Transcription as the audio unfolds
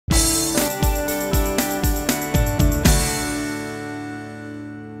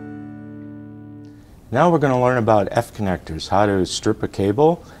Now we're going to learn about F connectors, how to strip a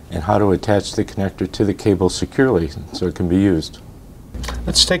cable and how to attach the connector to the cable securely so it can be used.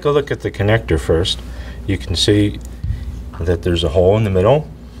 Let's take a look at the connector first. You can see that there's a hole in the middle.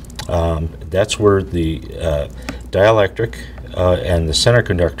 That's where the dielectric and the center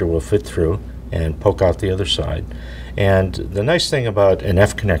conductor will fit through and poke out the other side. And the nice thing about an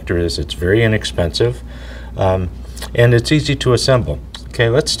F connector is it's very inexpensive and it's easy to assemble. Okay,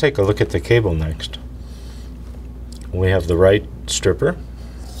 let's take a look at the cable next. We have the right stripper.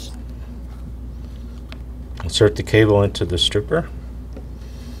 Insert the cable into the stripper.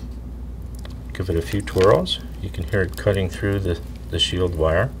 Give it a few twirls. You can hear it cutting through the shield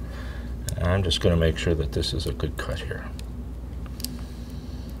wire. I'm just going to make sure that this is a good cut here.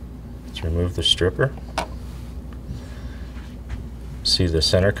 Let's remove the stripper. See the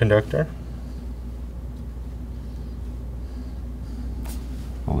center conductor.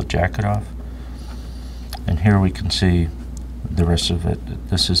 Pull the jacket off. And here we can see the rest of it.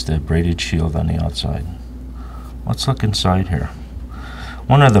 This is the braided shield on the outside. Let's look inside here.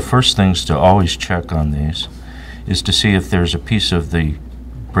 One of the first things to always check on these is to see if there's a piece of the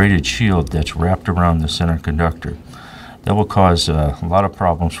braided shield that's wrapped around the center conductor. That will cause a lot of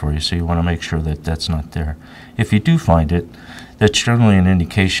problems for you, so you want to make sure that that's not there. If you do find it, that's generally an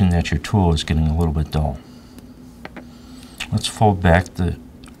indication that your tool is getting a little bit dull. Let's fold back the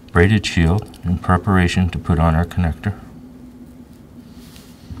braided shield in preparation to put on our connector.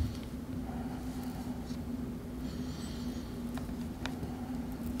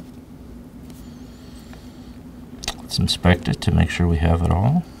 Let's inspect it to make sure we have it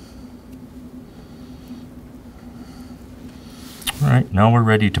all. Alright, now we're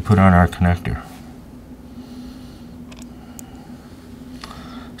ready to put on our connector.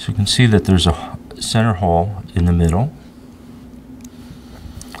 So you can see that there's a center hole in the middle.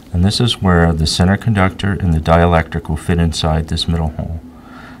 And this is where the center conductor and the dielectric will fit inside this middle hole.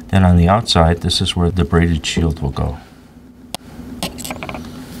 Then on the outside, this is where the braided shield will go.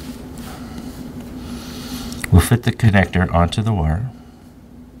 We'll fit the connector onto the wire.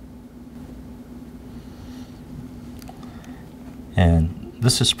 And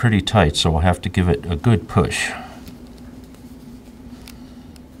this is pretty tight, so we'll have to give it a good push.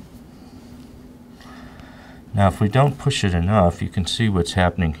 Now if we don't push it enough, you can see what's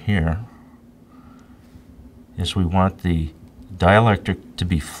happening here is we want the dielectric to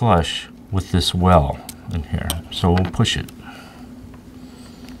be flush with this well in here. So we'll push it.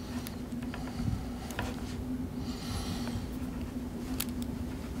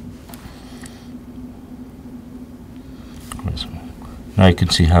 Now you can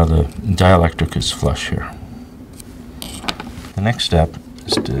see how the dielectric is flush here. The next step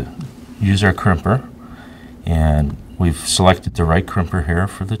is to use our crimper, and we've selected the right crimper here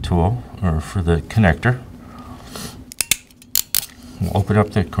for the tool, or for the connector. We'll open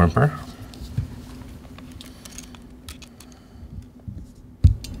up the crimper.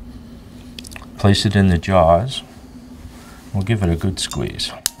 Place it in the jaws. We'll give it a good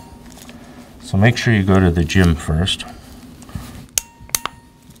squeeze. So make sure you go to the gym first.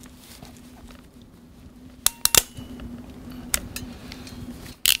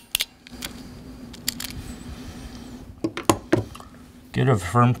 Get a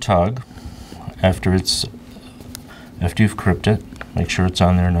firm tug after you've crimped it. Make sure it's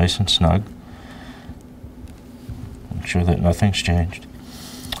on there nice and snug. Make sure that nothing's changed.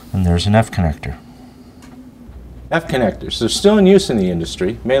 And there's an F connector. F connectors, they're still in use in the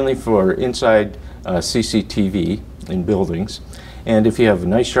industry, mainly for inside CCTV in buildings. And if you have a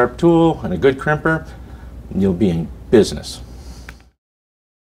nice sharp tool and a good crimper, you'll be in business.